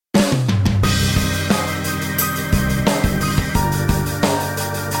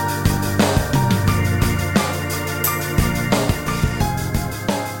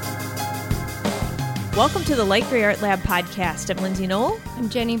Welcome to the Light Gray Art Lab podcast. I'm Lindsay Knoll. I'm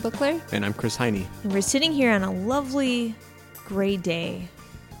Jenny Buchler. And I'm Chris Heine. And we're sitting here on a lovely gray day.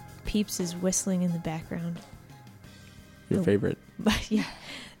 Peeps is whistling in the background. Your favorite. But yeah,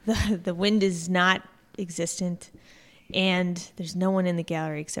 the wind is not existent, and there's no one in the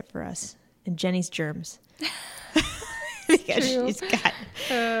gallery except for us and Jenny's germs. Because she's got.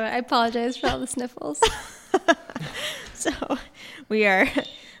 I apologize for all the sniffles. So we're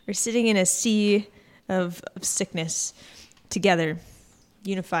sitting in a sea of sickness together,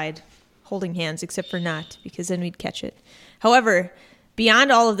 unified, holding hands, except for not, because then we'd catch it. However,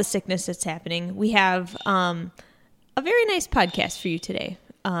 beyond all of the sickness that's happening, we have a very nice podcast for you today.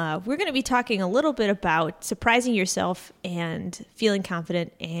 We're going to be talking a little bit about surprising yourself and feeling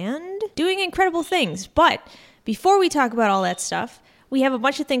confident and doing incredible things. But before we talk about all that stuff, we have a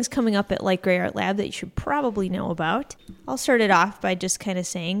bunch of things coming up at Light Gray Art Lab that you should probably know about. I'll start it off by just kind of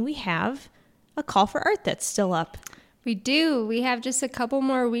saying we have a call for art that's still up. We do. We have just a couple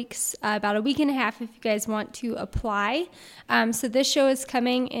more weeks, about a week and a half if you guys want to apply. So this show is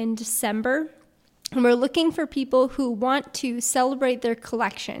coming in December. And we're looking for people who want to celebrate their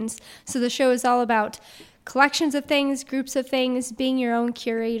collections. So the show is all about collections of things, groups of things, being your own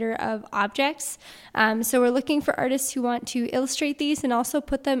curator of objects. So we're looking for artists who want to illustrate these and also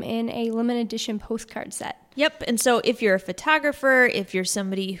put them in a limited edition postcard set. Yep. And so if you're a photographer, if you're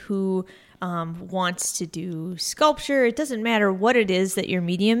somebody who wants to do sculpture, it doesn't matter what it is that your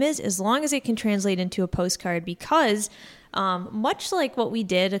medium is, as long as it can translate into a postcard, because much like what we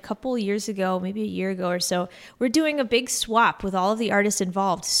did a couple years ago, maybe a year ago or so, we're doing a big swap with all of the artists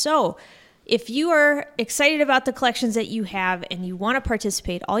involved. So if you are excited about the collections that you have and you want to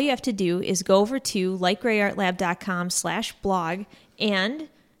participate, all you have to do is go over to lightgrayartlab.com/blog and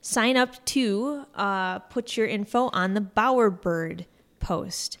sign up to put your info on the Bowerbird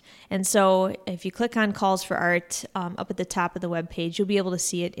post. And so if you click on calls for art up at the top of the webpage, you'll be able to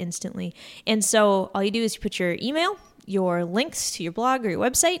see it instantly. And so all you do is you put your email, your links to your blog or your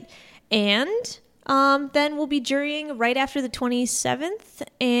website, and then we'll be jurying right after the 27th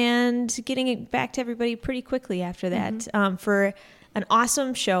and getting it back to everybody pretty quickly after that for an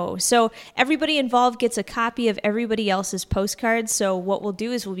awesome show. So everybody involved gets a copy of everybody else's postcards. So what we'll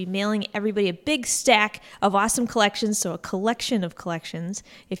do is we'll be mailing everybody a big stack of awesome collections, so a collection of collections,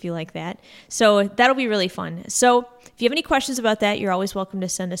 if you like that. So that'll be really fun. So if you have any questions about that, you're always welcome to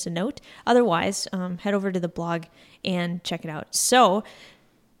send us a note. Otherwise, head over to the blog and check it out. So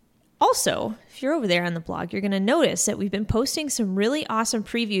also, if you're over there on the blog, you're going to notice that we've been posting some really awesome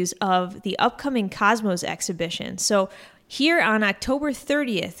previews of the upcoming Cosmos exhibition. So here on October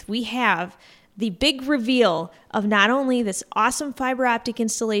 30th, we have the big reveal of not only this awesome fiber optic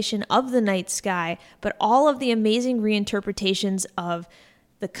installation of the night sky, but all of the amazing reinterpretations of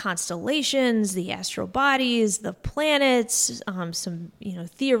the constellations, the astral bodies, the planets, some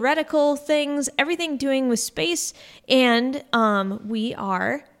theoretical things, everything doing with space. And we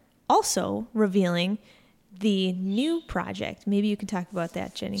are also revealing the new project. Maybe you can talk about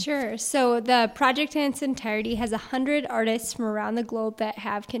that, Jenny. Sure. So the project in its entirety has 100 artists from around the globe that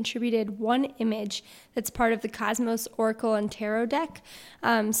have contributed one image that's part of the Cosmos Oracle and Tarot deck.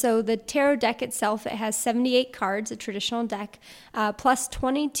 So the Tarot deck itself, it has 78 cards, a traditional deck, plus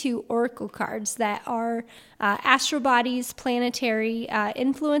 22 Oracle cards that are astral bodies, planetary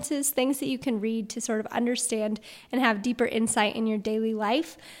influences, things that you can read to sort of understand and have deeper insight in your daily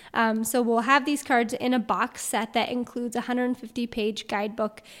life. So we'll have these cards in a box set that includes a 150-page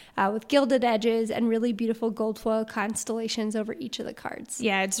guidebook with gilded edges and really beautiful gold foil constellations over each of the cards.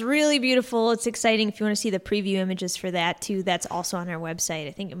 Yeah, it's really beautiful. It's exciting. If you want to see the preview images for that too, that's also on our website.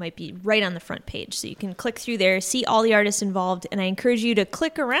 I think it might be right on the front page. So you can click through there, see all the artists involved, and I encourage you to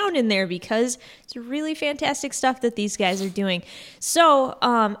click around in there because it's really fantastic stuff that these guys are doing. So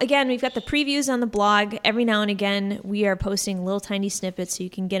again, we've got the previews on the blog. Every now and again, we are posting little tiny snippets so you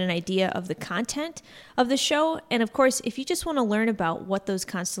can get an idea of the content of the show. And of course, if you just want to learn about what those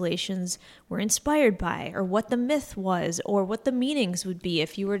constellations were inspired by, or what the myth was, or what the meanings would be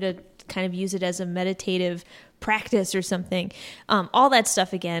if you were to kind of use it as a meditative practice or something, all that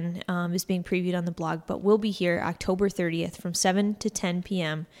stuff again is being previewed on the blog, but we'll be here October 30th from 7 to 10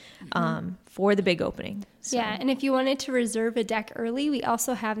 p.m. For the big opening. So. Yeah, and if you wanted to reserve a deck early, we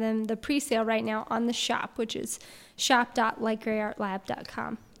also have the pre-sale right now on the shop, which is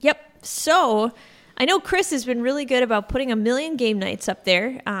shop.lightgrayartlab.com. Yep. So I know Chris has been really good about putting a million game nights up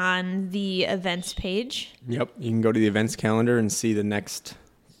there on the events page. Yep. You can go to the events calendar and see the next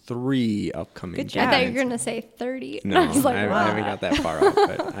 3 upcoming. Good big job. I thought you were events. going to say 30. No, I was like, I wow. haven't got that far out,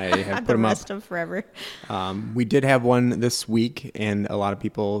 but I have I've put them been up. rest of forever. We did have one this week, and a lot of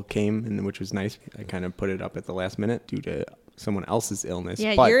people came, and which was nice. I kind of put it up at the last minute due to someone else's illness.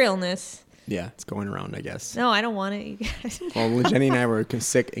 Yeah, but, your illness. Yeah, it's going around, I guess. No, I don't want it, you guys. Well, Jenny and I were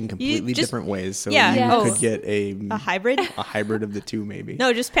sick in completely just- different ways, so yeah, you yeah. could get A hybrid? a hybrid of the two, maybe.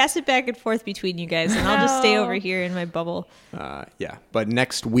 No, just pass it back and forth between you guys, and I'll just stay No. over here in my bubble. Yeah, but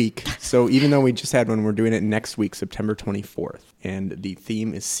next week. So even though we just had one, we're doing it next week, September 24th, and the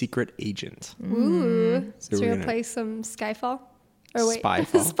theme is Secret Agent. Ooh. So So we're we're going gonna- to play some Skyfall? Or wait.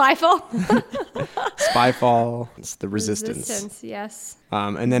 Spyfall. Spyfall? Spyfall. It's the Resistance. Yes.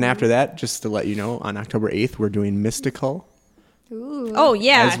 And then after that, just to let you know, on October 8th, we're doing Mystical. Ooh. Oh,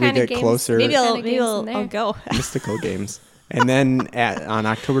 yeah. As we Kinda get games- closer, Maybe Kinda I'll games in there. go. mystical games. And then on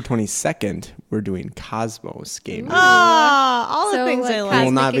October 22nd, we're doing Cosmos games. All the So, things like, I We like.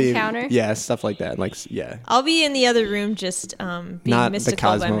 will not Cosmic be, Encounter? yeah, stuff like that. Like, yeah, I'll be in the other room just being not the mystical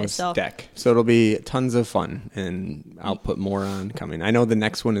by Cosmos myself. deck. So it'll be tons of fun, and I'll put more on coming. I know the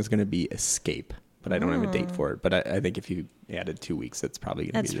next one is going to be Escape, but I don't have a date for it. But I think if you added 2 weeks, that's probably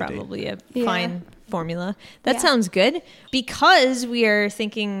going to That's be the date. probably a Yeah. fine formula. That Yeah. sounds good. Because we are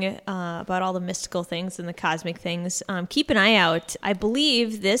thinking about all the mystical things and the cosmic things, keep an eye out. I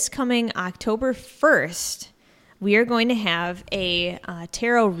believe this coming October 1st, we are going to have a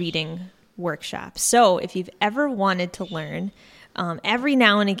tarot reading workshop. So if you've ever wanted to learn, every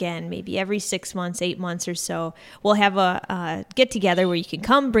now and again, maybe every 6 months, 8 months or so, we'll have a get together where you can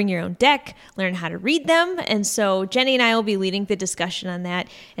come, bring your own deck, learn how to read them. And so Jenny and I will be leading the discussion on that.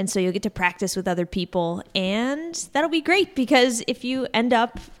 And so you'll get to practice with other people. And that'll be great because if you end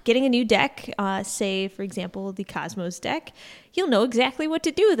up getting a new deck, say, for example, the Cosmos deck, you'll know exactly what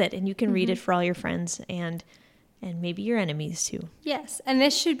to do with it. And you can read it for all your friends and maybe your enemies too. Yes, and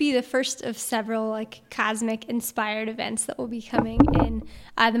this should be the first of several like cosmic inspired events that will be coming in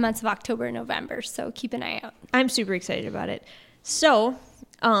the months of October and November. So keep an eye out. I'm super excited about it. So,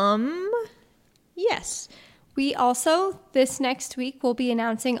 yes. We also, this next week, will be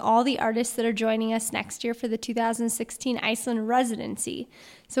announcing all the artists that are joining us next year for the 2016 Iceland residency.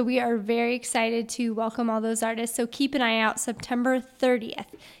 So we are very excited to welcome all those artists. So keep an eye out. September 30th,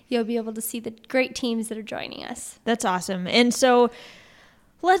 you'll be able to see the great teams that are joining us. That's awesome. And so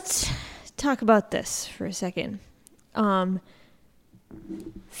let's talk about this for a second.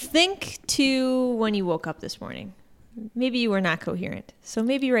 Think to when you woke up this morning. Maybe you were not coherent. So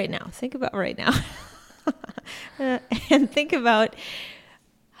maybe right now. Think about right now. And think about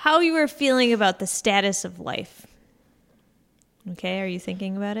how you were feeling about the status of life. Okay, are you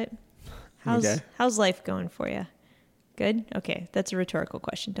thinking about it? How's life going for you? Good? Okay, that's a rhetorical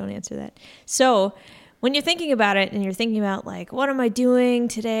question. Don't answer that. So, when you're thinking about it and you're thinking about like, what am I doing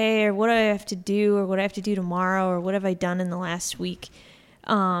today, or what do I have to do, or what I have to do tomorrow, or what have I done in the last week,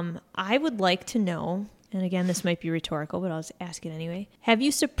 I would like to know, and again, this might be rhetorical, but I'll just ask it anyway. Have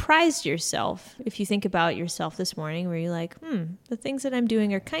you surprised yourself, if you think about yourself this morning, where you're like, the things that I'm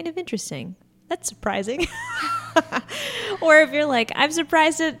doing are kind of interesting. That's surprising. Or if you're like, I'm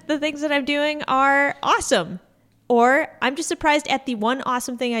surprised that the things that I'm doing are awesome. Or I'm just surprised at the one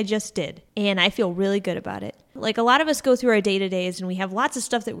awesome thing I just did, and I feel really good about it. Like a lot of us go through our day-to-days, and we have lots of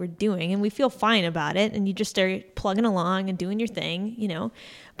stuff that we're doing, and we feel fine about it, and you just start plugging along and doing your thing, you know.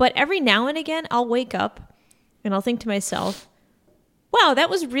 But every now and again, I'll wake up, and I'll think to myself, wow, that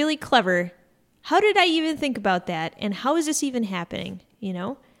was really clever. How did I even think about that? And how is this even happening, you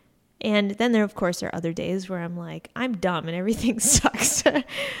know? And then there, of course, are other days where I'm like, I'm dumb and everything sucks.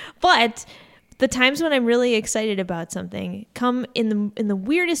 But the times when I'm really excited about something come in the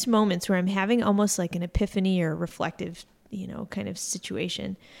weirdest moments where I'm having almost like an epiphany or reflective, you know, kind of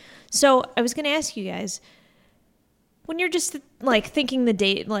situation. So I was going to ask you guys, when you're just like thinking the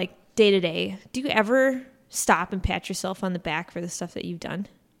day, like day to day, do you ever stop and pat yourself on the back for the stuff that you've done?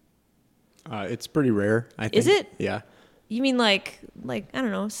 It's pretty rare, I think. Is it? Yeah. You mean like I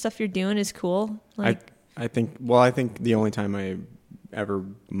don't know, stuff you're doing is cool? Like I think the only time I ever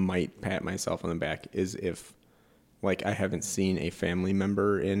might pat myself on the back is if like I haven't seen a family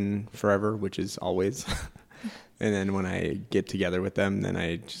member in forever, which is always. And then when I get together with them, then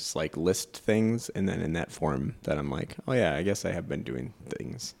I just like list things, and then in that form that I'm like, oh yeah, I guess I have been doing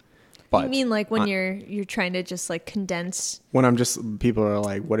things. But you mean like when you're trying to just like condense? When I'm just, people are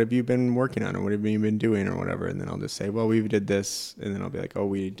like, what have you been working on, or what have you been doing, or whatever, and then I'll just say, well, we did this, and then I'll be like, oh,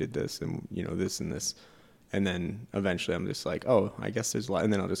 we did this, and you know, this and this, and then eventually I'm just like, oh, I guess there's a lot,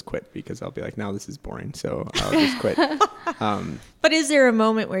 and then I'll just quit because I'll be like, now this is boring, so I'll just quit. But is there a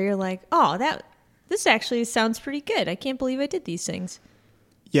moment where you're like, oh, this actually sounds pretty good. I can't believe I did these things.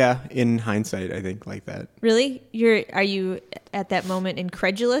 Yeah, in hindsight, I think like that. Really? Are you at that moment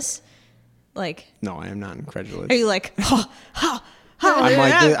incredulous? Like, No, I am not incredulous. are you like,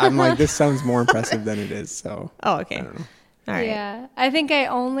 I'm like, this sounds more impressive than it is. So, oh, okay. I don't know. All right. Yeah, I think I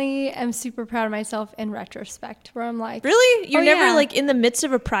only am super proud of myself in retrospect, where I'm like, Really? You're oh, never yeah. like in the midst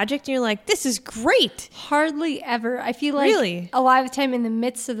of a project and you're like, this is great. Hardly ever. I feel like Really? a lot of the time in the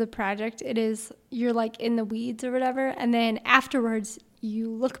midst of the project, you're like in the weeds or whatever, and then afterwards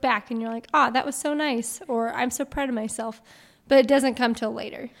you look back and you're like, oh, that was so nice, or I'm so proud of myself, but it doesn't come till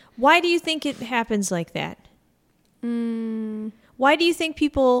later. Why do you think it happens like that? Why do you think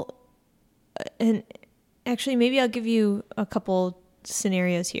people, and actually maybe I'll give you a couple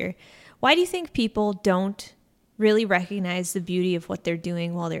scenarios here. Why do you think people don't really recognize the beauty of what they're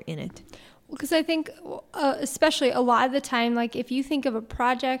doing while they're in it? Because I think, especially a lot of the time, like if you think of a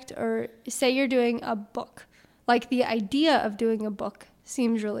project or say you're doing a book, like the idea of doing a book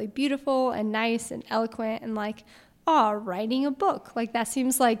seems really beautiful and nice and eloquent and like, oh, writing a book. Like that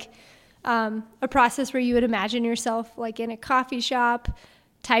seems like a process where you would imagine yourself like in a coffee shop,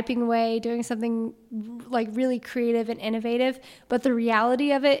 typing away, doing something like really creative and innovative. But the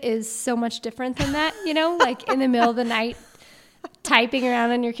reality of it is so much different than that, like in the middle of the night, typing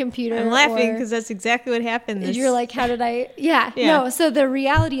around on your computer. I'm laughing because that's exactly what happened. You're like, how did I? Yeah. No. So the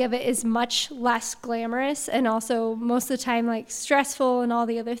reality of it is much less glamorous and also most of the time like stressful and all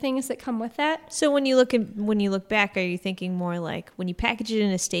the other things that come with that. So when you look back, are you thinking more like when you package it in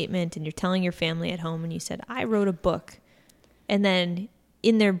a statement and you're telling your family at home and you said, I wrote a book, and then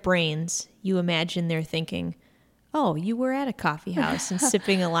in their brains, you imagine they're thinking, oh, you were at a coffee house and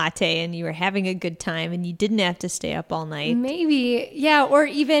sipping a latte and you were having a good time and you didn't have to stay up all night. Maybe, yeah. Or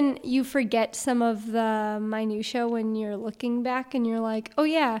even you forget some of the minutia when you're looking back and you're like, oh,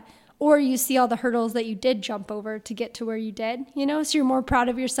 yeah. Or you see all the hurdles that you did jump over to get to where you did, So you're more proud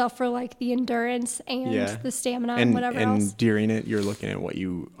of yourself for like the endurance and the stamina and whatever else. And during it, you're looking at what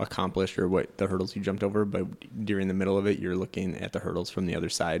you accomplished or what the hurdles you jumped over. But during the middle of it, you're looking at the hurdles from the other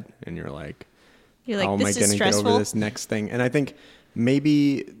side and you're like, how am I going to get over this next thing? And I think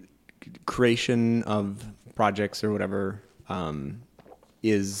maybe creation of projects or whatever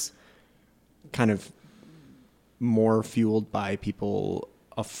is kind of more fueled by people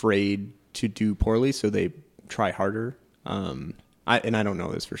afraid to do poorly, so they try harder. I don't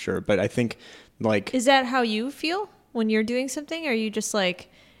know this for sure, but I think like, is that how you feel when you're doing something? Are you just like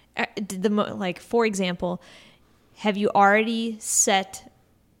for example, have you already set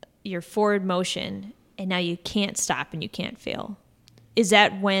your forward motion and now you can't stop and you can't fail? Is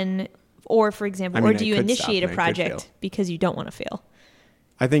that when, or for example, or do you initiate a project because you don't want to fail?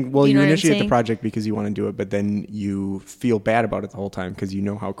 I think, well, you initiate the project because you want to do it, but then you feel bad about it the whole time because you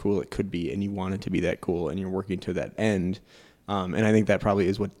know how cool it could be and you want it to be that cool and you're working to that end. And I think that probably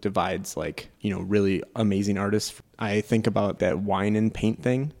is what divides really amazing artists. I think about that wine and paint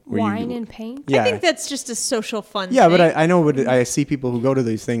thing. Wine and paint? Yeah. I think that's just a social fun thing. Yeah, but I know, but I see people who go to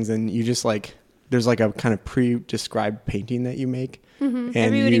these things and you just like, there's like a kind of pre-described painting that you make. Mm-hmm. And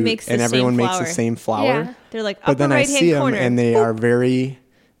everybody makes the everyone same makes the same flower. Yeah. They're like but upper then right-hand I see corner. them and they are very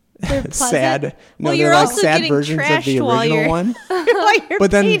sad. No, well, they're like sad versions of the original one. While you're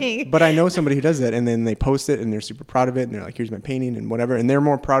painting. But I know somebody who does that, and then they post it, and they're super proud of it, and they're like, "Here's my painting," and whatever. And they're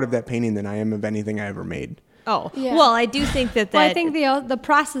more proud of that painting than I am of anything I ever made. Oh, yeah. Well, I do think that. Well, I think the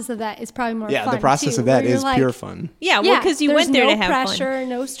process of that is probably more fun. Yeah, the process of that is pure fun. Yeah, well, because you went there to have fun. No pressure,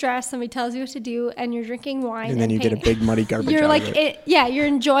 no stress. Somebody tells you what to do, and you're drinking wine. And then you get a big muddy garbage. You're out like, of it. you're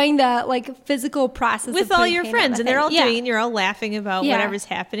enjoying the like physical process with of all your friends, and they're all doing, and you're all laughing about Yeah. whatever's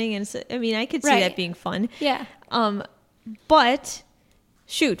happening. And so, I mean, I could see Right. that being fun. Yeah. But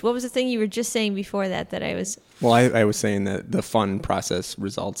shoot, what was the thing you were just saying before that I was? Well, I was saying that the fun process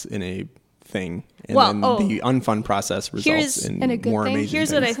results in a thing, and then the unfun process results in a good more thing. amazing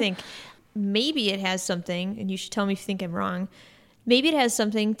Here's things. what I think. Maybe it has something, and you should tell me if you think I'm wrong. Maybe it has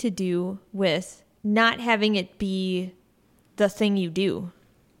something to do with not having it be the thing you do.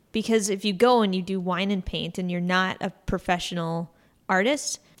 Because if you go and you do wine and paint and you're not a professional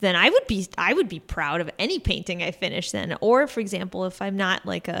artist, then I would be proud of any painting I finish then. Or, for example, if I'm not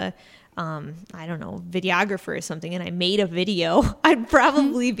like a videographer or something and I made a video, I'd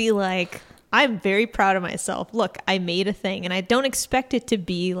probably be like, I'm very proud of myself. Look, I made a thing, and I don't expect it to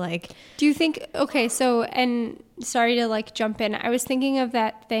be like. Do you think, okay, so, and sorry to like jump in. I was thinking of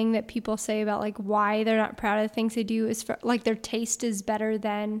that thing that people say about like why they're not proud of the things they do is for like their taste is better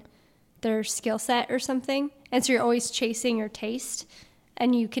than their skill set or something. And so you're always chasing your taste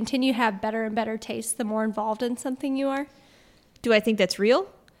and you continue to have better and better taste the more involved in something you are. Do I think that's real?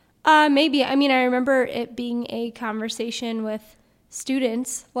 Maybe. I mean, I remember it being a conversation with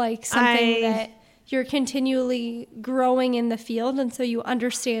students, like something that you're continually growing in the field, and so you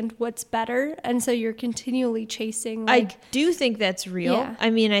understand what's better, and so you're continually chasing. Like, I do think that's real. Yeah. I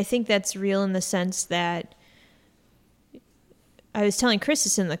mean, I think that's real in the sense that I was telling Chris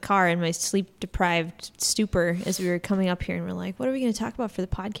this in the car in my sleep-deprived stupor as we were coming up here, and we're like, what are we going to talk about for the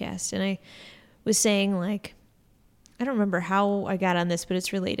podcast? And I was saying, like, I don't remember how I got on this, but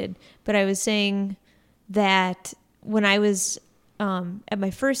it's related. But I was saying that when I was at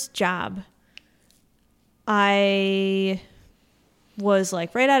my first job, I was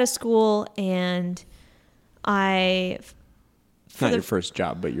like right out of school, and Not your first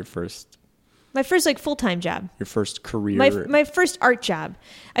job, but my first like full-time job. Your first career. My first art job.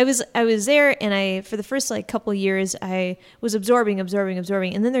 I was there, and for the first like couple of years I was absorbing, and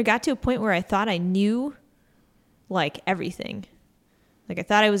then there got to a point where I thought I knew like everything. Like I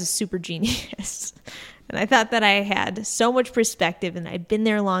thought I was a super genius. And I thought that I had so much perspective, and I'd been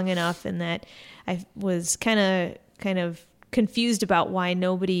there long enough, and that I was kind of confused about why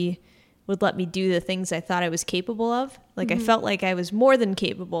nobody would let me do the things I thought I was capable of. Like I felt like I was more than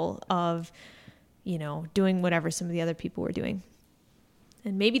capable of, doing whatever some of the other people were doing.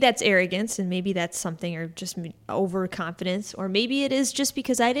 And maybe that's arrogance, and maybe that's something, or just overconfidence, or maybe it is just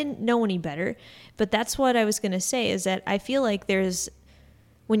because I didn't know any better. But that's what I was going to say, is that I feel like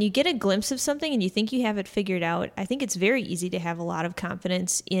when you get a glimpse of something and you think you have it figured out, I think it's very easy to have a lot of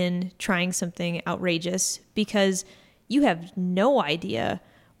confidence in trying something outrageous, because you have no idea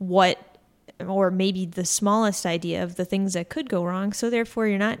or maybe the smallest idea of the things that could go wrong. So therefore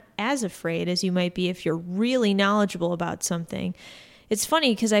you're not as afraid as you might be if you're really knowledgeable about something. It's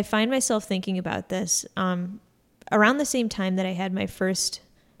funny because I find myself thinking about this around the same time that I had my first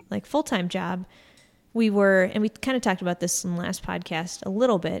like full-time job. We kind of talked about this in the last podcast a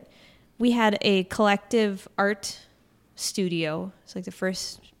little bit. We had a collective art studio. It's like the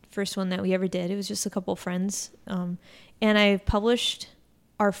first one that we ever did. It was just a couple of friends. And I published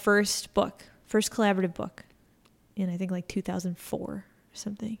our first collaborative book in I think like 2004 or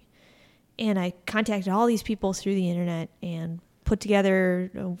something. And I contacted all these people through the internet and put together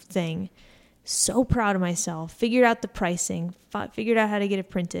a thing. So proud of myself. Figured out the pricing. Figured out how to get it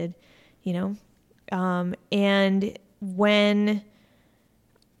printed, and when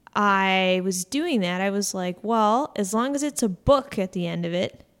I was doing that, I was like, well, as long as it's a book at the end of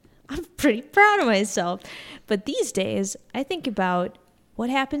it, I'm pretty proud of myself. But these days, I think about what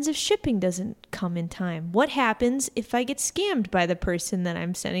happens if shipping doesn't come in time? What happens if I get scammed by the person that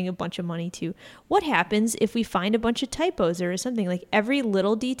I'm sending a bunch of money to? What happens if we find a bunch of typos or something? Like every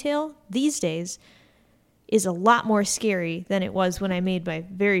little detail these days is a lot more scary than it was when I made my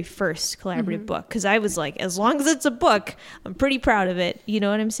very first collaborative book. Because I was like, as long as it's a book, I'm pretty proud of it. You know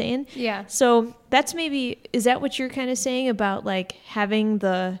what I'm saying? Yeah. So that's is that what you're kind of saying about like having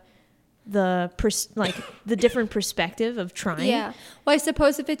the different perspective of trying? Yeah. Well, I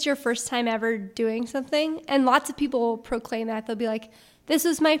suppose if it's your first time ever doing something, and lots of people proclaim that, they'll be like, this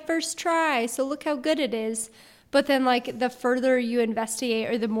was my first try, so look how good it is. But then, like, the further you investigate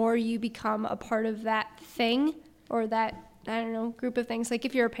or the more you become a part of that thing or that, group of things, like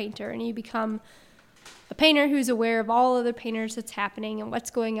if you're a painter and you become a painter who's aware of all other painters that's happening and what's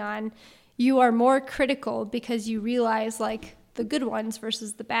going on, you are more critical because you realize, like, the good ones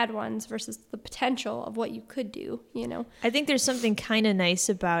versus the bad ones versus the potential of what you could do, I think there's something kind of nice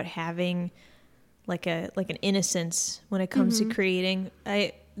about having like an innocence when it comes to creating.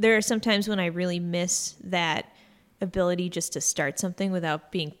 There are some times when I really miss that ability just to start something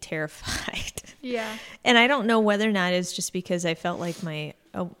without being terrified. Yeah. And I don't know whether or not it's just because I felt like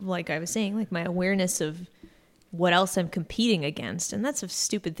like I was saying, like my awareness of what else I'm competing against. And that's a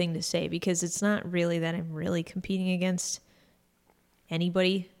stupid thing to say because it's not really that I'm really competing against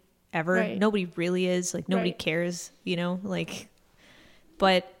anybody ever. Right. Nobody really is. Like nobody Right. cares,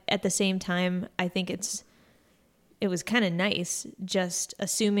 but at the same time, I think it was kind of nice just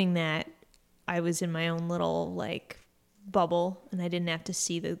assuming that I was in my own little like bubble and I didn't have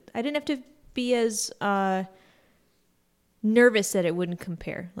to be as nervous that it wouldn't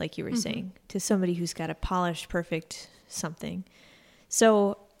compare, like you were saying, to somebody who's got a polished, perfect something.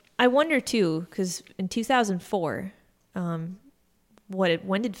 So I wonder too, because in 2004,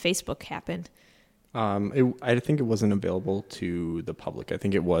 when did Facebook happen? I think it wasn't available to the public. I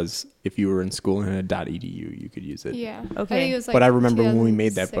think it was if you were in school and had a .edu, you could use it. Yeah. Okay. I think it was like But I remember when we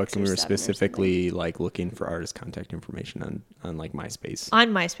made that book 2006 and we or were 2007 or specifically like looking for artist contact information on like MySpace. On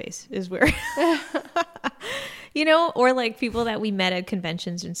MySpace is where, or like people that we met at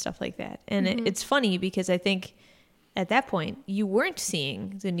conventions and stuff like that. And it's funny because I think at that point, you weren't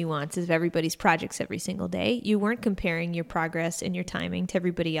seeing the nuances of everybody's projects every single day. You weren't comparing your progress and your timing to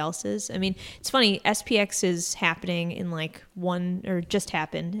everybody else's. I mean, it's funny, SPX is happening in like just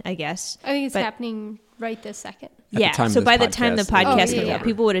happened, I guess. I think it's happening right this second. So by the time the podcast comes out,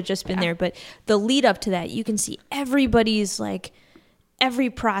 people would have just been there. But the lead up to that, you can see everybody's like every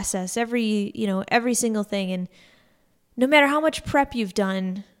process, every single thing. And no matter how much prep you've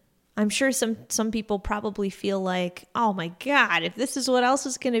done, I'm sure some people probably feel like, oh my God, if this is what else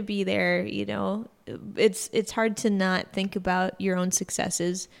is going to be there, it's hard to not think about your own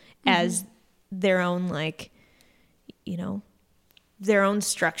successes as their own, like, their own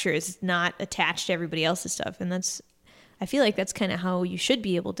structure is not attached to everybody else's stuff. And I feel like that's kind of how you should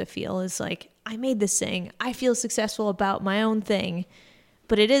be able to feel, is like, I made this thing. I feel successful about my own thing.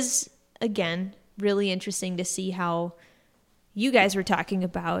 But it is, again, really interesting to see how you guys were talking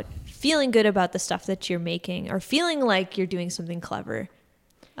about feeling good about the stuff that you're making or feeling like you're doing something clever.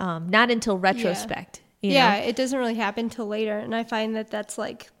 Not until retrospect. You know? It doesn't really happen till later. And I find that that's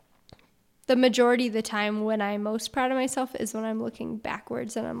like the majority of the time when I'm most proud of myself is when I'm looking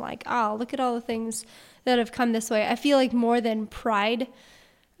backwards and I'm like, oh, look at all the things that have come this way. I feel like more than pride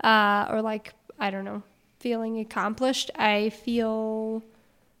or like, I don't know, feeling accomplished, I feel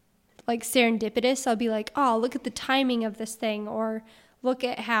like serendipitous. I'll be like, oh, look at the timing of this thing, or look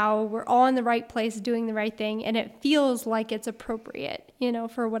at how we're all in the right place doing the right thing, and it feels like it's appropriate,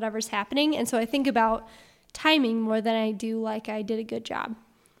 for whatever's happening. And so I think about timing more than I do like I did a good job.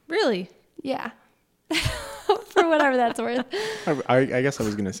 Really? Yeah. For whatever that's worth. I guess I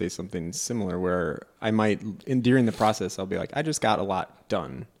was going to say something similar where I might, during the process, I'll be like, I just got a lot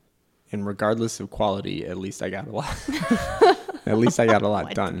done. And regardless of quality, at least I got a lot. At least I got a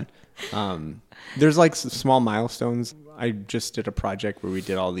lot done. There's like some small milestones. I just did a project where we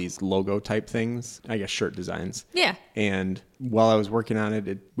did all these logo type things, I guess shirt designs. Yeah. And while I was working on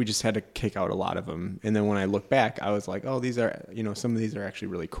it, we just had to kick out a lot of them. And then when I look back, I was like, oh, these are, some of these are actually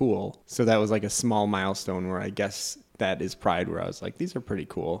really cool. So that was like a small milestone where I guess that is pride, where I was like, these are pretty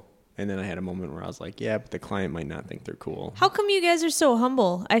cool. And then I had a moment where I was like, yeah, but the client might not think they're cool. How come you guys are so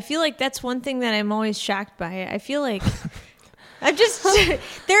humble? I feel like that's one thing that I'm always shocked by. I feel like I'm just,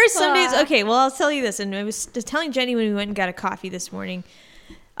 there are some days, okay, well, I'll tell you this. And I was telling Jenny when we went and got a coffee this morning,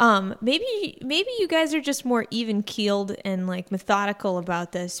 maybe you guys are just more even keeled and like methodical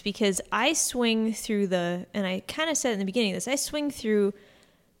about this, because I swing through and I kind of said in the beginning of this, I swing through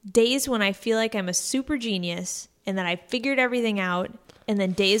days when I feel like I'm a super genius and that I figured everything out. And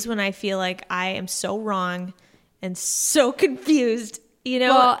then days when I feel like I am so wrong and so confused,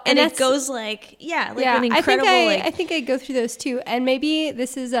 well, and it goes like, an incredible, I think I go through those too. And maybe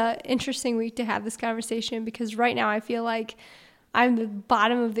this is an interesting week to have this conversation, because right now I feel like I'm the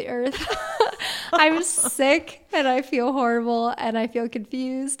bottom of the earth. I'm sick and I feel horrible and I feel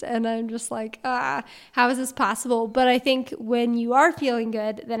confused and I'm just like, how is this possible? But I think when you are feeling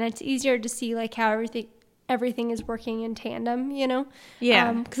good, then it's easier to see like how everything is working in tandem,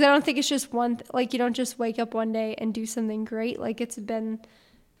 Yeah. Because I don't think it's just like you don't just wake up one day and do something great. Like it's been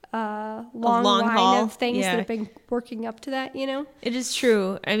a long line haul of things that have been working up to that, It is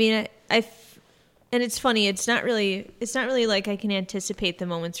true. I mean, and it's funny. It's not really like I can anticipate the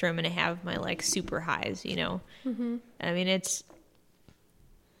moments where I'm going to have my like super highs, Mm-hmm. I mean,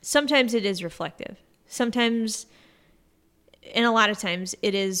 sometimes it is reflective. Sometimes, and a lot of times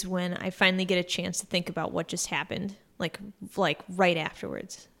it is when I finally get a chance to think about what just happened, like right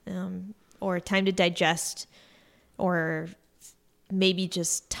afterwards, or time to digest, or maybe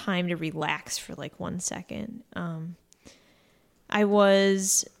just time to relax for like 1 second. I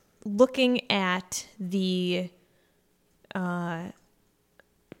was looking at the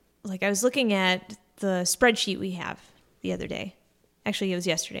spreadsheet we have the other day. Actually, it was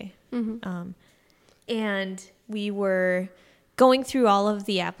yesterday. Mm-hmm. And we were going through all of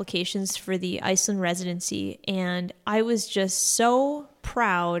the applications for the Iceland residency, and I was just so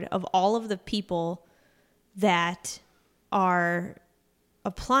proud of all of the people that are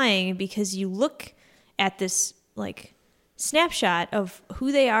applying, because you look at this like snapshot of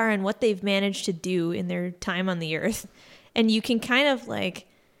who they are and what they've managed to do in their time on the earth, and you can kind of like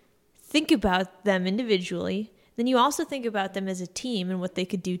think about them individually. Then you also think about them as a team and what they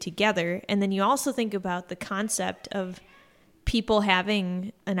could do together, and then you also think about the concept of people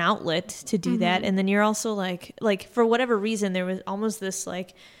having an outlet to do mm-hmm. that. And then you're also like for whatever reason, there was almost this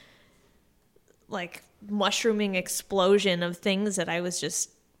like mushrooming explosion of things that I was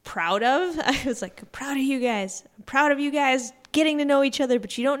just proud of. I was like, proud of you guys. I'm proud of you guys getting to know each other,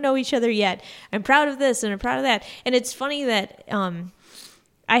 but you don't know each other yet. I'm proud of this and I'm proud of that. And it's funny that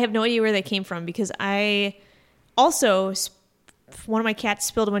I have no idea where that came from, because I Also, one of my cats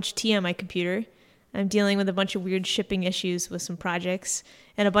spilled a bunch of tea on my computer. I'm dealing with a bunch of weird shipping issues with some projects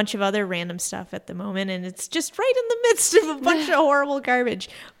and a bunch of other random stuff at the moment. And it's just right in the midst of a bunch of horrible garbage.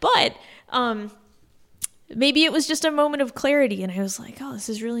 But maybe it was just a moment of clarity. And I was like, oh, this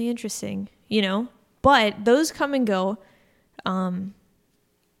is really interesting, you know? But those come and go.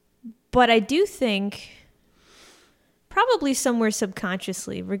 But I do think probably somewhere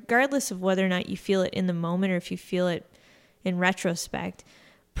subconsciously, regardless of whether or not you feel it in the moment or if you feel it in retrospect,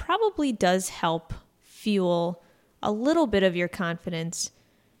 probably does help fuel a little bit of your confidence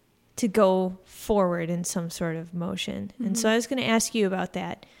to go forward in some sort of motion. Mm-hmm. And so I was going to ask you about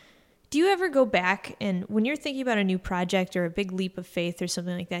that. Do you ever go back and when you're thinking about a new project or a big leap of faith or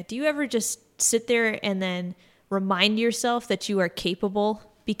something like that, do you ever just sit there and then remind yourself that you are capable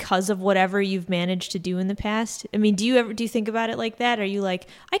because of whatever you've managed to do in the past? I mean, do you think about it like that? Are you like,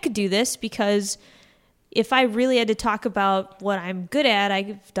 I could do this because if I really had to talk about what I'm good at,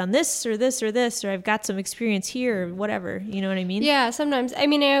 I've done this or this or this, or I've got some experience here or whatever. You know what I mean? Yeah, sometimes. I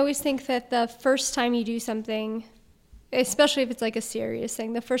mean, I always think that the first time you do something, especially if it's like a serious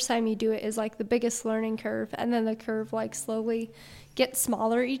thing, the first time you do it is like the biggest learning curve. And then the curve like slowly gets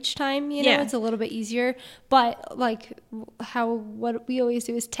smaller each time, you know, It's a little bit easier. But like what we always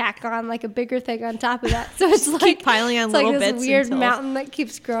do is tack on like a bigger thing on top of that. So it's like keep piling on little bits. It's like this weird mountain that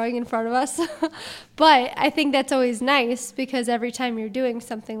keeps growing in front of us. But I think that's always nice because every time you're doing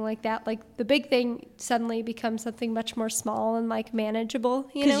something like that, like the big thing suddenly becomes something much more small and like manageable,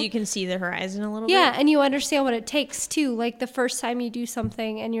 you know? Because you can see the horizon a little bit. Yeah, and you understand what it takes too. Like the first time you do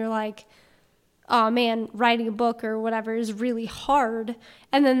something and you're like, oh man, writing a book or whatever is really hard.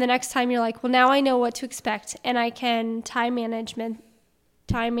 And then the next time you're like, well, now I know what to expect and I can time manage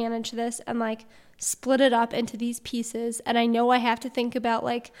this and like split it up into these pieces. And I know I have to think about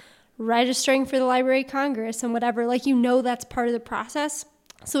like registering for the Library of Congress and whatever. Like, you know, that's part of the process.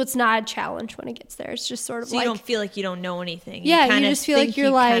 So it's not a challenge when it gets there. It's just sort of so like, you don't feel like you don't know anything. Yeah, you just feel like you're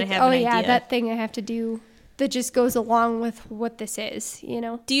like, oh yeah, idea. that thing I have to do that just goes along with what this is, you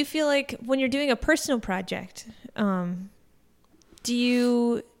know? Do you feel like when you're doing a personal project, do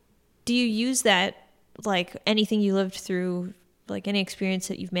you use that, like anything you lived through, like any experience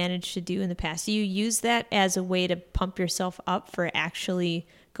that you've managed to do in the past, do you use that as a way to pump yourself up for actually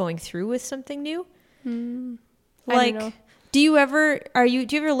going through with something new? I don't know. Do you ever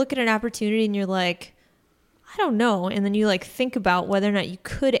look at an opportunity and you're like, I don't know, and then you like think about whether or not you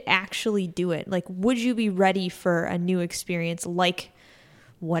could actually do it? Like, would you be ready for a new experience like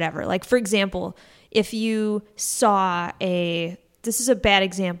whatever? Like, for example, if you saw this is a bad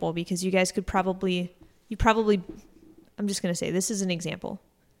example because you guys I'm just going to say this is an example.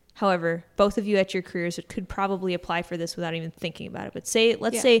 However, both of you at your careers could probably apply for this without even thinking about it. But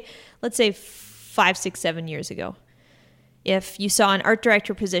let's say 5, 6, 7 years ago, if you saw an art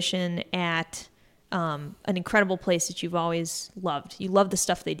director position at an incredible place that you've always loved. You love the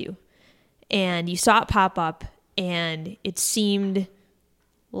stuff they do. And you saw it pop up and it seemed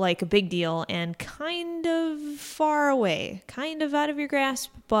like a big deal and kind of far away, kind of out of your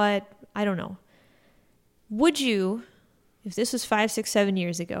grasp, but I don't know. Would you, if this was 5, 6, 7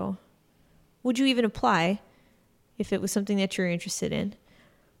 years ago, would you even apply if it was something that you're interested in?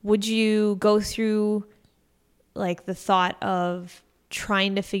 Would you go through like the thought of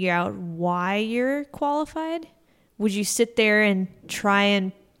trying to figure out why you're qualified? Would you sit there and try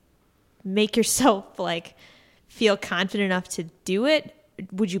and make yourself like feel confident enough to do it?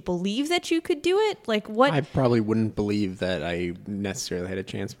 Would you believe that you could do it? Like what? I probably wouldn't believe that I necessarily had a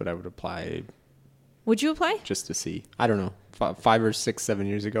chance, but I would apply. Would you apply? Just to see. I don't know. 5 or 6, 7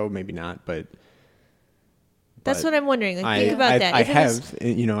 years ago, maybe not, but that's what I'm wondering. Like, think about that.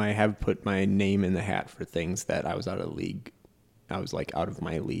 I have put my name in the hat for things that I was out of league. I was like out of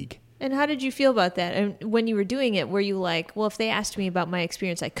my league. And how did you feel about that? And when you were doing it, were you like, well, if they asked me about my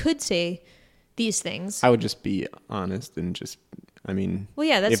experience, I could say these things? I would just be honest and just, I mean, well,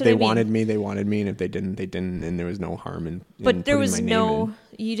 yeah, that's if what they I mean. wanted me, they wanted me. And if they didn't, they didn't. And there was no harm in But there was my name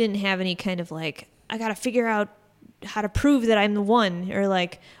in. You didn't have any kind of like, I got to figure out how to prove that I'm the one, or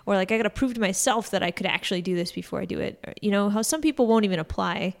like I got to prove to myself that I could actually do this before I do it. Or, you know, how some people won't even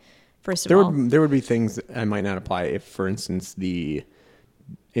apply, first of all. There would be things I might not apply if, for instance,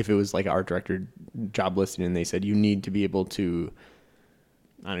 if it was like an art director job listing and they said you need to be able to,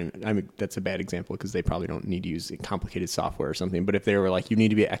 I mean that's a bad example because they probably don't need to use complicated software or something. But if they were like, you need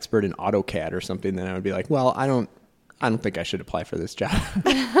to be an expert in AutoCAD or something, then I would be like, well, I don't think I should apply for this job.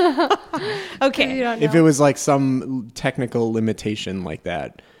 Okay. If it was like some technical limitation like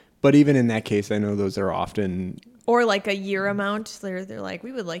that. But even in that case, I know those are often Or like a year amount. They're like,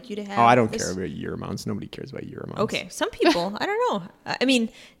 we would like you to have. Oh, I don't this. care about year amounts. Nobody cares about year amounts. Okay, some people. I don't know. I mean,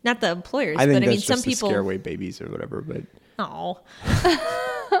 not the employers, I think but I that's mean, just some to people scare away babies or whatever. But Oh.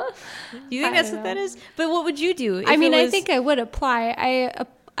 Do you think that's what that is? But what would you do? If I mean, it I was... think I would apply.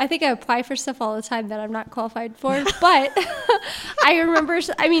 I think I apply for stuff all the time that I'm not qualified for. But I remember,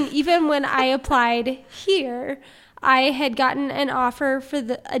 I mean, even when I applied here, I had gotten an offer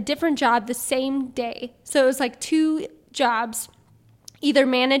for a different job the same day. So it was like 2 jobs, either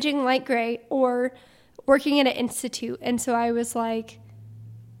managing light gray or working at an institute. And so I was like,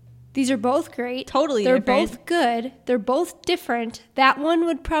 these are both great. Totally They're different. both good. They're both different. That one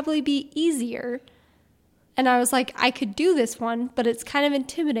would probably be easier. And I was like, I could do this one, but it's kind of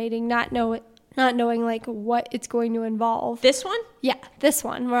intimidating not knowing like what it's going to involve. This one? Yeah, this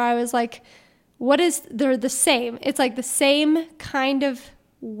one where I was like, they're the same. It's like the same kind of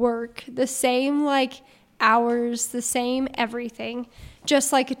work, the same like hours, the same everything,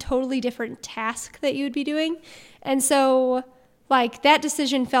 just like a totally different task that you would be doing. And so like that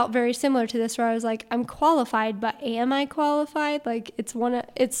decision felt very similar to this where I was like, I'm qualified, but am I qualified? Like it's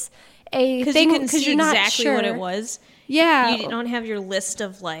a thing you can because see you're not exactly sure what it was. Yeah. You don't have your list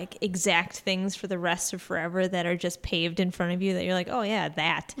of like exact things for the rest of forever that are just paved in front of you that you're like, oh yeah,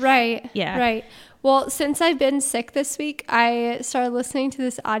 that. Right. Yeah. Right. Well, since I've been sick this week, I started listening to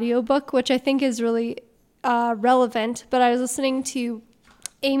this audiobook, which I think is really relevant. But I was listening to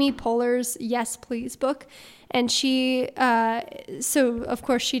Amy Poehler's Yes, Please book. And she, so of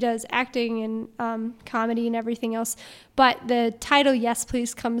course she does acting and comedy and everything else. But the title Yes,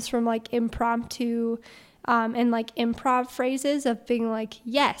 Please comes from like impromptu and like improv phrases of being like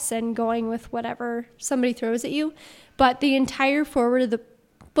yes and going with whatever somebody throws at you. But the entire forward of the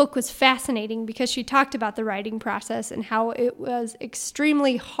book was fascinating because she talked about the writing process and how it was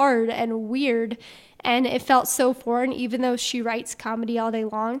extremely hard and weird. And it felt so foreign, even though she writes comedy all day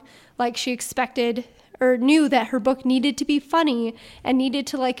long. Like she expected or knew that her book needed to be funny and needed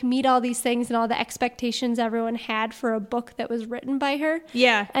to like meet all these things and all the expectations everyone had for a book that was written by her.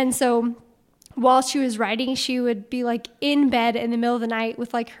 Yeah. And so while she was writing, she would be like in bed in the middle of the night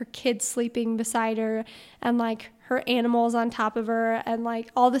with like her kids sleeping beside her and like her animals on top of her and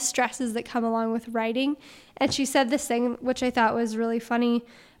like all the stresses that come along with writing. And she said this thing, which I thought was really funny.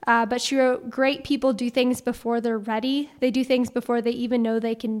 But she wrote, great people do things before they're ready. They do things before they even know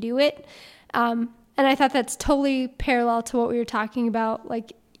they can do it. And I thought that's totally parallel to what we were talking about.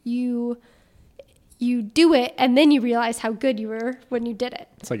 Like you do it and then you realize how good you were when you did it.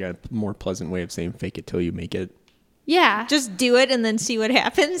 it's like a more pleasant way of saying fake it till you make it. Yeah. Just do it and then see what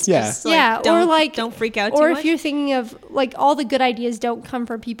happens. Yeah. Just, Or like don't freak out too or much. if you're thinking of like all the good ideas don't come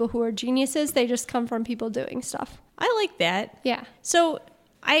from people who are geniuses, they just come from people doing stuff. I like that. Yeah. So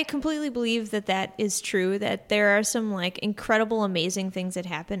I completely believe that is true, that there are some like incredible, amazing things that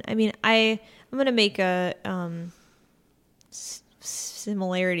happen. I mean, I'm going to make a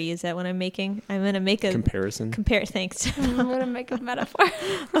similarity. Is that what I'm making? I'm going to make a Comparison. Thanks. I'm going to make a metaphor.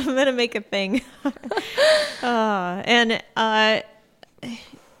 I'm going to make a thing.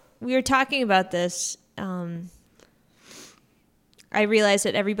 We were talking about this. I realized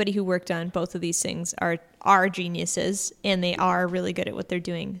that everybody who worked on both of these things are geniuses, and they are really good at what they're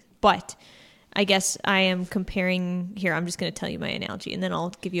doing. But I guess I am comparing here. I'm just going to tell you my analogy, and then I'll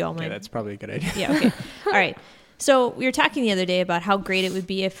give you all my... Yeah, that's probably a good idea. Yeah, okay. All right. So we were talking the other day about how great it would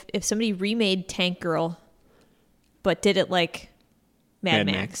be if somebody remade Tank Girl, but did it like Mad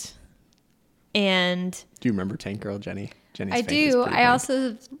Max. And... Do you remember Tank Girl, Jenny? Jenny's I face is do. pretty I big. also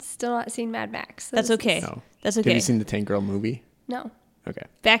have still not seen Mad Max. That's okay. No. That's Have okay. you seen the Tank Girl movie? No. Okay.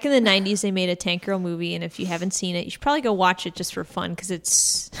 Back in the 90s, they made a Tank Girl movie, and if you haven't seen it, you should probably go watch it just for fun, because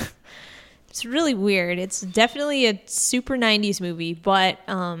it's really weird. It's definitely a super 90s movie, but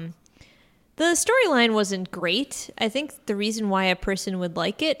the storyline wasn't great. I think the reason why a person would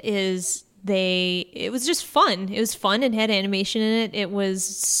like it is it was just fun. It was fun. It had animation in it. It was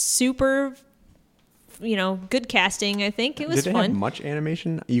super... good casting, I think. It was Did it fun. have much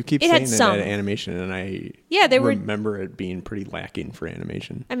animation? You keep It saying had that some. it had animation, and I Yeah, remember it being pretty lacking for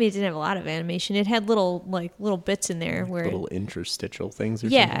animation. I mean, it didn't have a lot of animation. It had little bits in there where... Little interstitial things or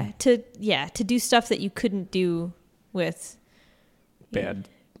something? to do stuff that you couldn't do with Bad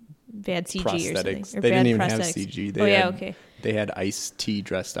CG prosthetics. or something. Or They bad didn't even have prosthetics. CG. Okay. They had Ice-T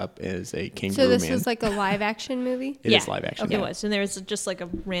dressed up as a kangaroo So this man. was like a live action movie? It is live action. Okay, it was. And there was just like a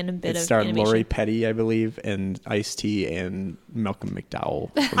random bit It of starred animation. Lori Petty, I believe, and Ice-T and Malcolm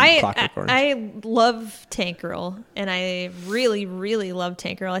McDowell from Clockwork Orange. I love Tank Girl, and I really, really love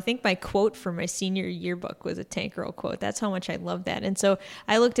Tank Girl. I think my quote for my senior yearbook was a Tank Girl quote. That's how much I love that. And so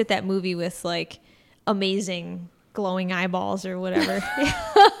I looked at that movie with like amazing glowing eyeballs or whatever.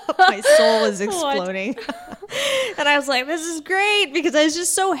 My soul was exploding. And I was like, this is great, because I was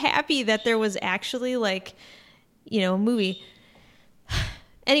just so happy that there was actually like, you know, a movie.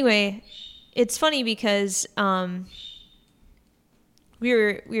 Anyway, it's funny because we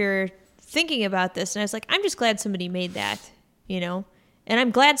were thinking about this, and I was like, I'm just glad somebody made that, you know? And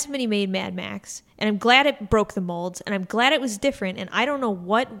I'm glad somebody made Mad Max, and I'm glad it broke the molds, and I'm glad it was different, and I don't know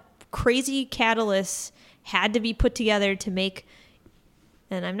what crazy catalysts had to be put together to make,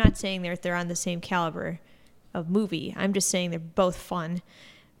 and I'm not saying they're on the same caliber of movie. I'm just saying they're both fun.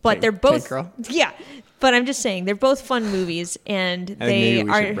 But they're both, Tank Girl? Yeah. But I'm just saying they're both fun movies, and I think maybe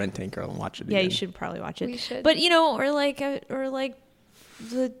we should rent Tank Girl and watch it. Yeah, again. you should probably watch it. We should. But you know, or like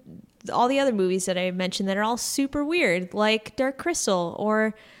all the other movies that I mentioned that are all super weird, like Dark Crystal,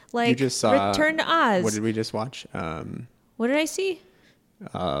 or like you just saw, Return to Oz. What did we just watch? What did I see?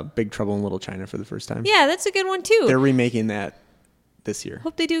 Big Trouble in Little China for the first time. Yeah, that's a good one too. They're remaking that this year.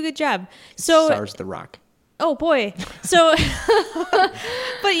 Hope they do a good job. So Stars The Rock. Oh boy. So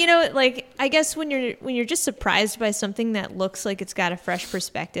but you know, like, I guess when you're just surprised by something that looks like it's got a fresh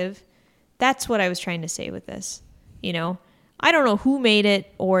perspective, that's what I was trying to say with this. You know, I don't know who made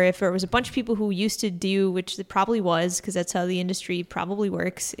it, or if it was a bunch of people who used to do, which it probably was, because that's how the industry probably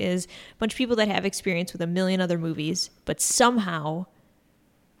works, is a bunch of people that have experience with a million other movies, but somehow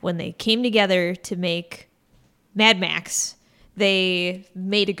when they came together to make Mad Max, they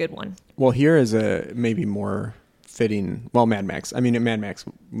made a good one. Well, here is a maybe more fitting. Well, Mad Max. I mean, Mad Max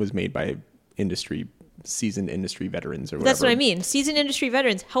was made by seasoned industry veterans or whatever. That's what I mean. Seasoned industry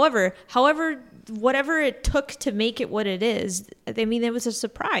veterans. However, whatever it took to make it what it is, I mean, it was a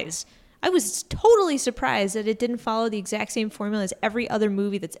surprise. I was totally surprised that it didn't follow the exact same formula as every other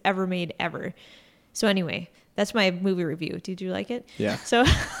movie that's ever made ever. So anyway, that's my movie review. Did you like it? Yeah. So,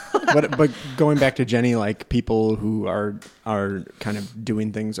 but going back to Jenny, like people who are kind of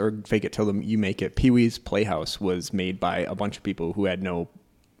doing things or fake it till them you make it. Pee-wee's Playhouse was made by a bunch of people who had no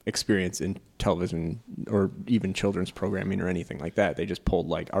experience in television or even children's programming or anything like that. They just pulled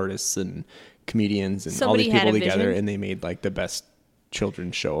like artists and comedians and all these people together, and they made like the best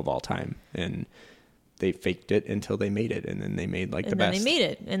children's show of all time. And they faked it until they made it, and then they made like the best. And then they made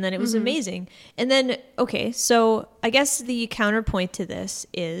it, and then it was amazing. And then, okay, so I guess the counterpoint to this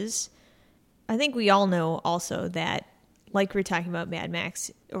is, I think we all know also that, like we're talking about Mad Max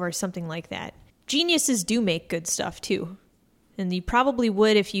or something like that, geniuses do make good stuff too. And you probably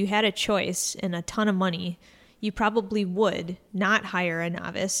would, if you had a choice and a ton of money, you probably would not hire a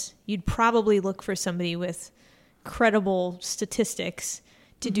novice. You'd probably look for somebody with credible statistics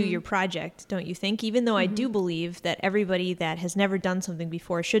to do your project, don't you think? Even though I do believe that everybody that has never done something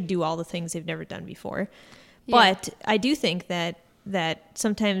before should do all the things they've never done before. Yeah. But I do think that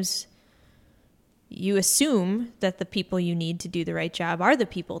sometimes you assume that the people you need to do the right job are the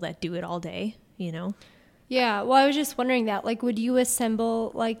people that do it all day, you know? Yeah, well, I was just wondering that, like, would you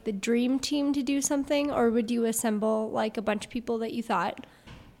assemble, like, the dream team to do something, or would you assemble, like, a bunch of people that you thought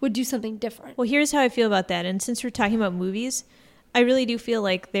would do something different? Well, here's how I feel about that. And since we're talking about movies, I really do feel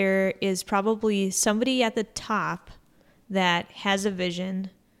like there is probably somebody at the top that has a vision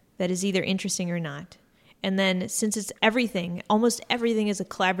that is either interesting or not. And then since it's everything, almost everything is a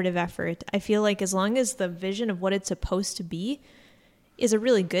collaborative effort, I feel like as long as the vision of what it's supposed to be is a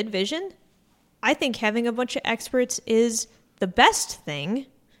really good vision, I think having a bunch of experts is the best thing,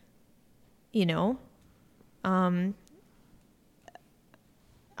 you know. I'm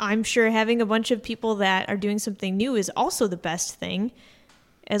sure having a bunch of people that are doing something new is also the best thing,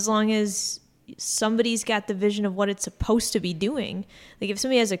 as long as somebody's got the vision of what it's supposed to be doing. Like if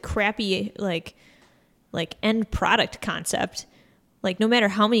somebody has a crappy like end product concept, like no matter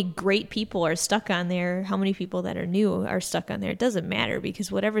how many great people are stuck on there, how many people that are new are stuck on there, it doesn't matter,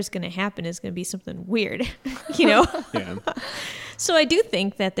 because whatever's going to happen is going to be something weird, you know? Yeah. So I do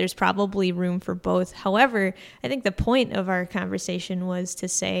think that there's probably room for both. However, I think the point of our conversation was to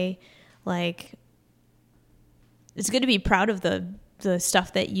say, like, it's good to be proud of the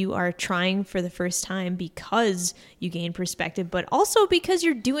stuff that you are trying for the first time because you gain perspective, but also because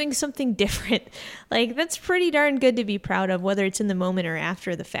you're doing something different. Like, that's pretty darn good to be proud of, whether it's in the moment or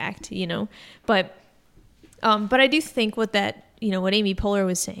after the fact, you know? But I do think what Amy Poehler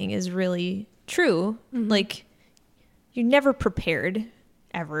was saying is really true. Mm-hmm. Like, you're never prepared,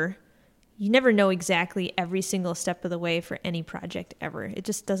 ever. You never know exactly every single step of the way for any project ever. It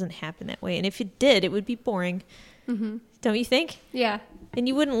just doesn't happen that way. And if it did, it would be boring. Mm-hmm. Don't you think? Yeah. And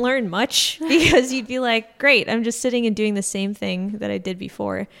you wouldn't learn much because you'd be like, great, I'm just sitting and doing the same thing that I did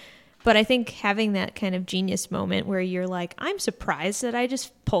before. But I think having that kind of genius moment where you're like, I'm surprised that I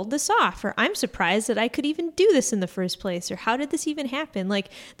just pulled this off, or I'm surprised that I could even do this in the first place, or how did this even happen? Like,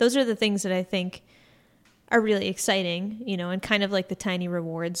 those are the things that I think are really exciting, and kind of like the tiny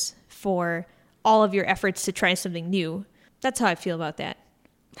rewards for all of your efforts to try something new. That's how I feel about that.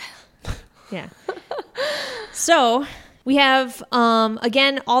 Yeah. So we have,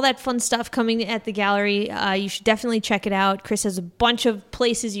 again, all that fun stuff coming at the gallery. You should definitely check it out. Chris has a bunch of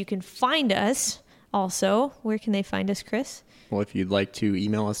places you can find us also. Where can they find us, Chris? Well, if you'd like to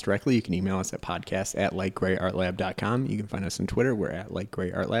email us directly, you can email us at podcast@lightgrayartlab.com. You can find us on Twitter. We're at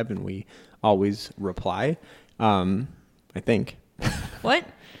lightgrayartlab, and we always reply. I think. What?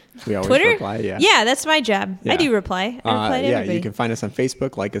 We always Twitter? reply, yeah. Yeah, that's my job. Yeah. I do reply. I reply to everybody. You can find us on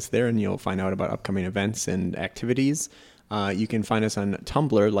Facebook, like us there, and you'll find out about upcoming events and activities. You can find us on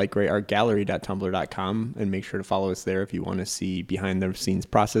Tumblr, lightgrayartgallery.tumblr.com, and make sure to follow us there if you want to see behind-the-scenes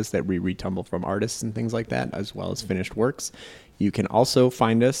process that we retumble from artists and things like that, as well as finished works. You can also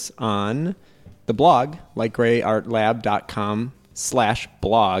find us on the blog,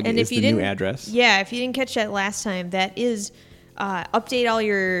 lightgrayartlab.com/blog is the new address. Yeah, if you didn't catch that last time, that is update all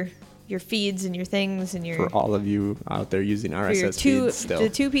your feeds and your things and your... For all of you out there using RSS feeds still. The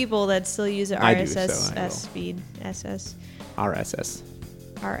two people that still use an I do, RSS feed.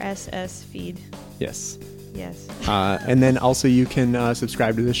 RSS feed. Yes. Yes. And then also you can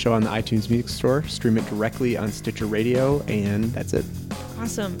subscribe to the show on the iTunes Music Store, stream it directly on Stitcher Radio, and that's it.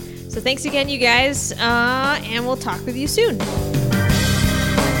 Awesome. So thanks again, you guys, and we'll talk with you soon.